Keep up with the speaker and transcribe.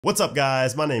What's up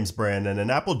guys, my name's Brandon and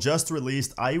Apple just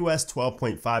released iOS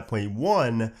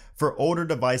 12.5.1 for older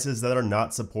devices that are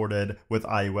not supported with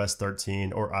iOS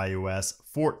 13 or iOS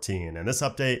 14. And this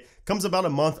update comes about a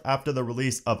month after the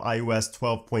release of iOS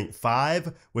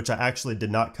 12.5, which I actually did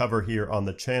not cover here on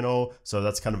the channel. So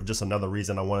that's kind of just another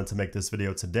reason I wanted to make this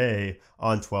video today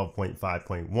on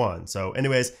 12.5.1. So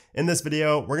anyways, in this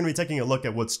video, we're gonna be taking a look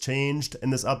at what's changed in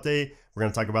this update. We're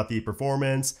going to talk about the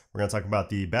performance, we're going to talk about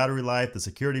the battery life, the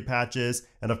security patches,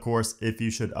 and of course, if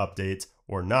you should update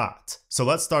or not. So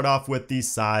let's start off with the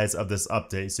size of this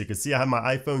update. So you can see I have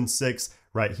my iPhone 6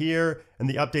 right here, and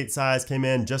the update size came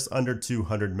in just under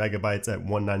 200 megabytes at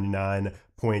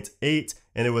 199.8,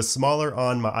 and it was smaller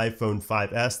on my iPhone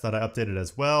 5S that I updated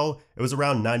as well. It was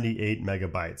around 98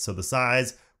 megabytes. So the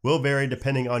size will vary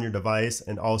depending on your device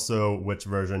and also which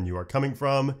version you are coming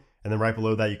from. And then right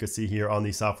below that, you can see here on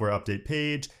the software update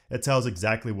page, it tells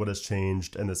exactly what has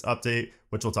changed in this update,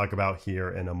 which we'll talk about here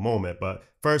in a moment. But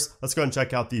first, let's go and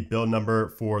check out the build number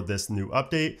for this new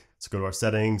update. Let's go to our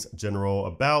settings, general,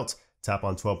 about, tap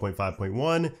on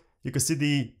 12.5.1. You can see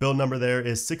the build number there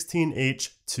is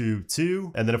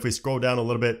 16H22. And then if we scroll down a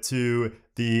little bit to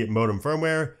the modem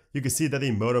firmware, you can see that the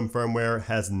modem firmware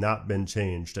has not been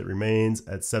changed. It remains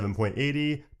at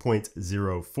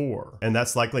 7.80.04. And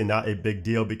that's likely not a big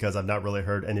deal because I've not really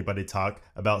heard anybody talk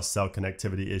about cell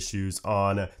connectivity issues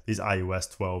on these iOS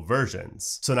 12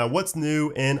 versions. So now what's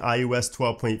new in iOS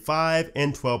 12.5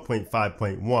 and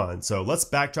 12.5.1? So let's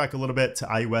backtrack a little bit to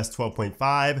iOS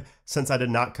 12.5 since I did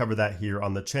not cover that here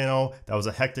on the channel. That was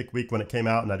a hectic week when it came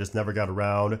out and I just never got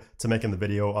around to making the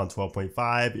video on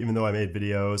 12.5, even though I made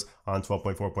videos on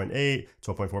 12.4.8,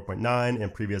 12.4.9,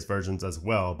 and previous versions as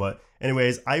well. But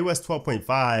anyways, iOS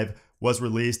 12.5 was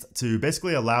released to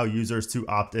basically allow users to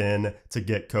opt in to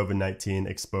get COVID-19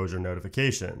 exposure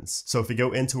notifications. So if we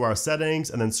go into our settings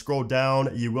and then scroll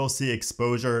down, you will see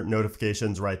exposure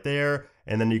notifications right there.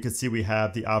 And then you can see we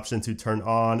have the option to turn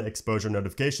on exposure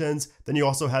notifications. Then you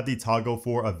also have the toggle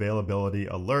for availability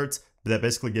alerts. That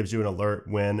basically gives you an alert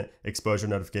when exposure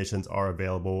notifications are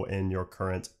available in your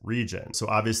current region. So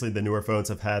obviously the newer phones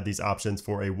have had these options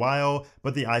for a while,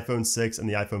 but the iPhone 6 and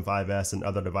the iPhone 5S and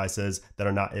other devices that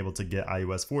are not able to get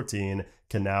iOS 14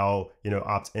 can now,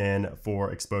 opt in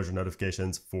for exposure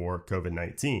notifications for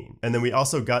COVID-19. And then we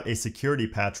also got a security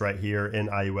patch right here in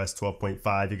iOS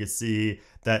 12.5. You can see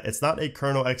that it's not a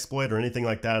kernel exploit or anything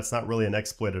like that. It's not really an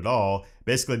exploit at all.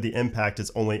 Basically, the impact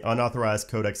is only unauthorized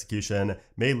code execution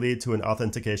may lead to an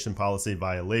authentication policy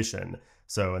violation.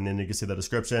 So, and then you can see the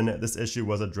description. This issue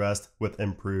was addressed with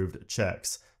improved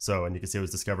checks. So, and you can see it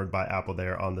was discovered by Apple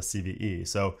there on the CVE.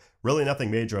 So really nothing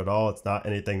major at all. It's not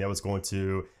anything that was going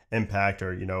to impact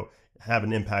or, have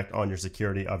an impact on your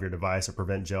security of your device or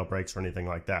prevent jailbreaks or anything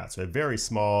like that. So a very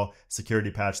small security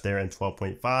patch there in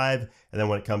 12.5. And then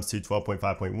when it comes to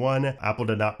 12.5.1, Apple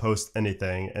did not post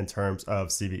anything in terms of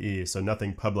CVE. So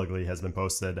nothing publicly has been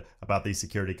posted about the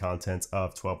security contents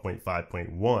of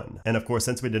 12.5.1. And of course,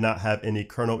 since we did not have any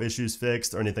kernel issues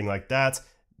fixed or anything like that,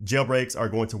 jailbreaks are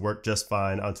going to work just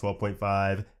fine on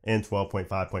 12.5 and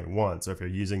 12.5.1. So if you're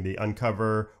using the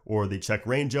uncover or the check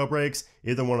range jailbreaks,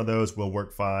 either one of those will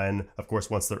work fine, of course,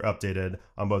 once they're updated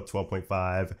on both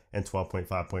 12.5 and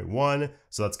 12.5.1.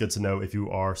 So that's good to know if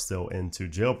you are still into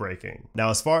jailbreaking.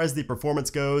 Now, as far as the performance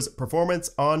goes,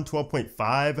 performance on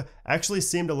 12.5 actually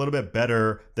seemed a little bit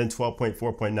better than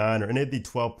 12.4.9 or any of the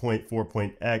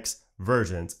 12.4.x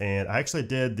versions. And I actually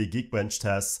did the Geekbench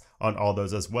tests on all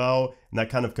those as well, and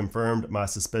that kind of confirmed my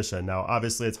suspicion. Now,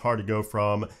 obviously, it's hard to go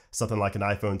from something like an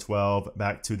iPhone 12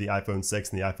 back to the iPhone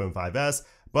 6 and the iPhone 5S,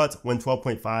 but when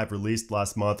 12.5 released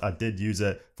last month, I did use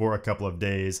it for a couple of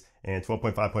days, and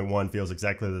 12.5.1 feels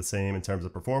exactly the same in terms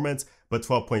of performance, but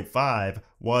 12.5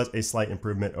 was a slight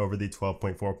improvement over the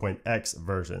 12.4.x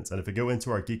versions. And if we go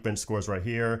into our Geekbench scores right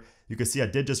here, you can see I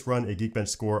did just run a Geekbench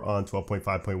score on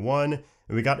 12.5.1, and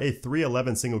we got a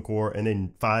 311 single core and a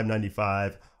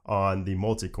 595 on the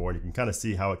multi-core. And you can kind of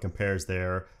see how it compares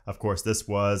there. Of course, this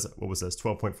was,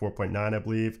 12.4.9, I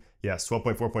believe. Yes,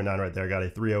 12.4.9 right there. Got a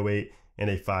 308 and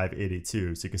a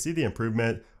 582. So you can see the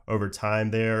improvement over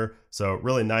time there. So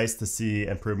really nice to see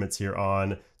improvements here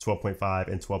on 12.5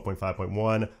 and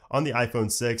 12.5.1. On the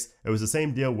iPhone 6, it was the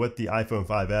same deal with the iPhone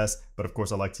 5S, but of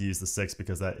course I like to use the 6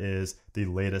 because that is the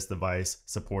latest device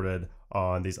supported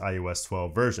on these iOS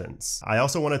 12 versions. I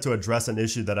also wanted to address an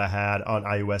issue that I had on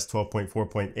iOS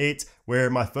 12.4.8 where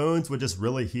my phones would just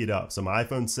really heat up. So my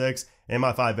iPhone 6 and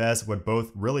my 5S would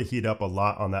both really heat up a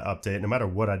lot on that update. No matter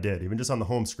what I did, even just on the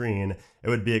home screen, it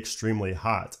would be extremely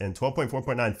hot. And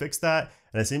 12.4.9 fixed that,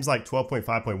 and it seems like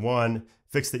 12.5.1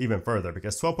 fixed it even further,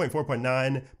 because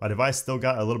 12.4.9, my device still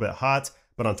got a little bit hot,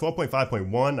 But on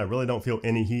 12.5.1, I really don't feel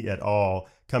any heat at all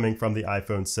coming from the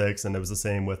iPhone 6, and it was the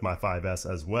same with my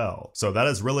 5S as well. So that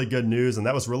is really good news, and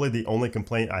that was really the only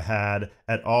complaint I had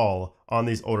at all on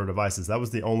these older devices. That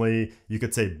was the only, you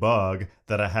could say, bug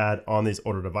that I had on these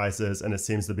older devices, and it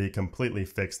seems to be completely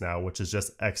fixed now, which is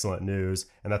just excellent news.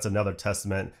 And that's another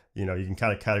testament, you can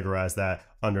kind of categorize that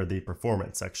under the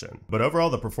performance section. But overall,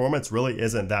 the performance really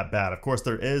isn't that bad. Of course,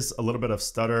 there is a little bit of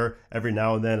stutter every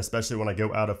now and then, especially when I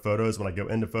go out of photos. When I go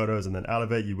into photos and then out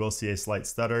of it, you will see a slight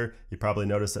stutter. You probably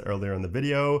noticed it earlier in the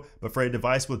video, but for a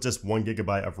device with just 1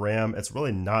 GB of RAM, it's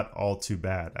really not all too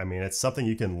bad. I mean, it's something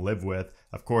you can live with.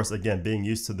 Of course, again, being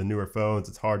used to the newer phones,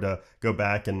 it's hard to go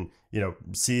back and,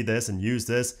 see this and use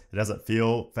this. It doesn't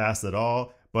feel fast at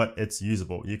all, but it's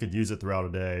usable. You could use it throughout a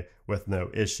day with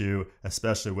no issue,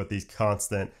 especially with these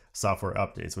constant software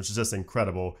updates, which is just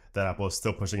incredible that Apple is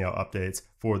still pushing out updates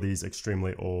for these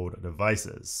extremely old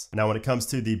devices. Now, when it comes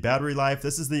to the battery life,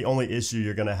 this is the only issue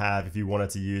you're gonna have if you wanted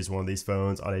to use one of these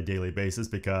phones on a daily basis,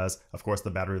 because of course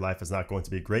the battery life is not going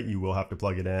to be great. You will have to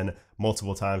plug it in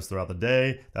multiple times throughout the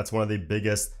day. That's one of the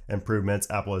biggest improvements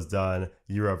Apple has done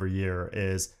year over year,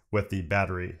 is with the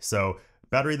battery. So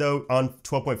battery though on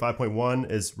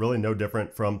 12.5.1 is really no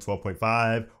different from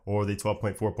 12.5 or the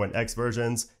 12.4.x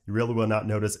versions. You really will not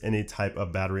notice any type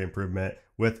of battery improvement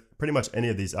with pretty much any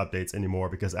of these updates anymore,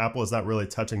 because Apple is not really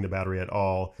touching the battery at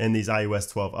all in these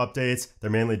iOS 12 updates. They're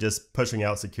mainly just pushing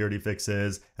out security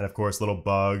fixes and of course little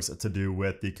bugs to do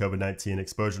with the COVID-19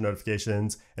 exposure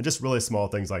notifications and just really small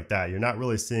things like that. You're not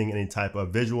really seeing any type of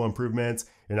visual improvements.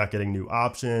 You're not getting new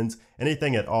options,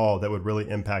 anything at all that would really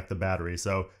impact the battery.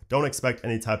 So don't expect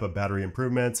any type of battery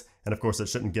improvements. And of course, it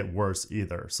shouldn't get worse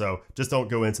either. So just don't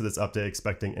go into this update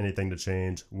expecting anything to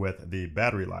change with the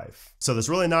battery life. So there's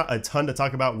really not a ton to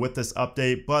talk about with this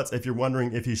update, but if you're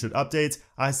wondering if you should update,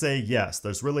 I say yes.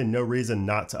 There's really no reason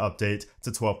not to update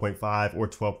to 12.5 or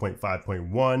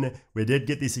 12.5.1. We did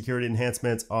get these security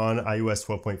enhancements on iOS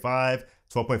 12.5.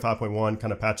 12.5.1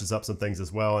 kind of patches up some things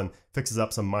as well and fixes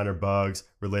up some minor bugs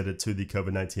related to the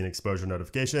COVID-19 exposure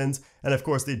notifications. And of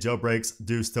course, the jailbreaks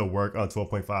do still work on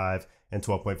 12.5 and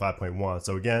 12.5.1.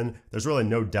 So again, there's really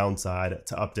no downside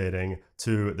to updating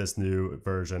to this new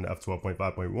version of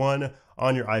 12.5.1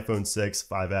 on your iPhone 6,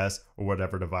 5S, or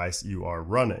whatever device you are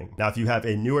running. Now, if you have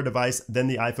a newer device than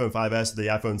the iPhone 5S or the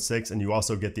iPhone 6, and you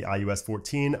also get the iOS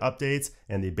 14 updates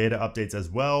and the beta updates as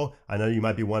well, I know you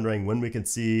might be wondering when we can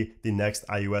see the next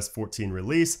iOS 14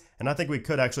 release. And I think we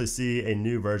could actually see a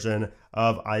new version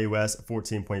of iOS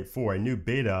 14.4, a new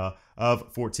beta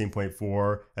of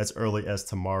 14.4 as early as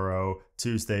tomorrow,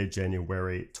 Tuesday,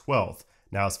 January 12th.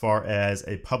 Now, as far as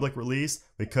a public release,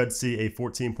 we could see a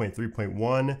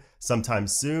 14.3.1 sometime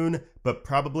soon, but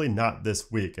probably not this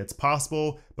week. It's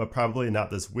possible, but probably not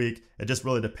this week. It just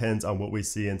really depends on what we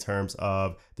see in terms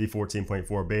of the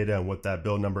 14.4 beta and what that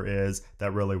build number is.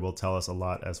 That really will tell us a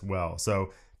lot as well.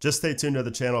 So just stay tuned to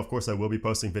the channel. Of course, I will be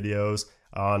posting videos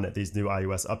on these new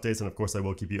iOS updates, and of course, I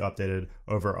will keep you updated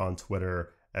over on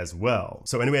Twitter as well.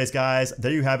 So anyways, guys,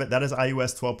 there you have it. That is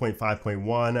iOS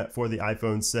 12.5.1 for the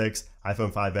iPhone 6,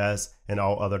 iPhone 5S, and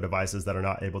all other devices that are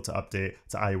not able to update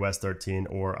to iOS 13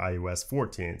 or iOS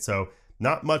 14. So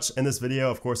not much in this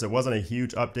video. Of course, it wasn't a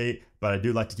huge update, but I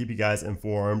do like to keep you guys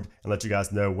informed and let you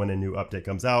guys know when a new update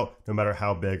comes out, no matter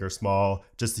how big or small,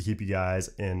 just to keep you guys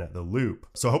in the loop.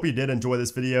 So I hope you did enjoy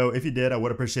this video. If you did, I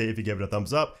would appreciate if you give it a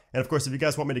thumbs up. And of course, if you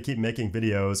guys want me to keep making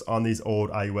videos on these old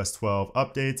iOS 12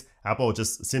 updates, Apple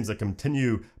just seems to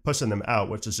continue pushing them out,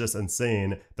 which is just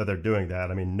insane that they're doing that.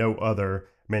 I mean, no other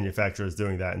manufacturer is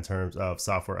doing that in terms of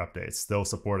software updates, still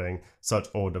supporting such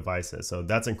old devices. So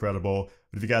that's incredible.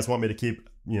 But if you guys want me to keep,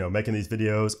 making these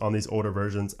videos on these older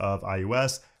versions of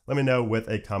iOS, let me know with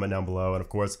a comment down below, and of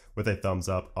course with a thumbs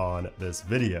up on this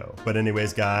video. But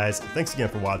anyways, guys, thanks again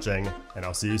for watching, and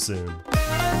I'll see you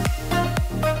soon.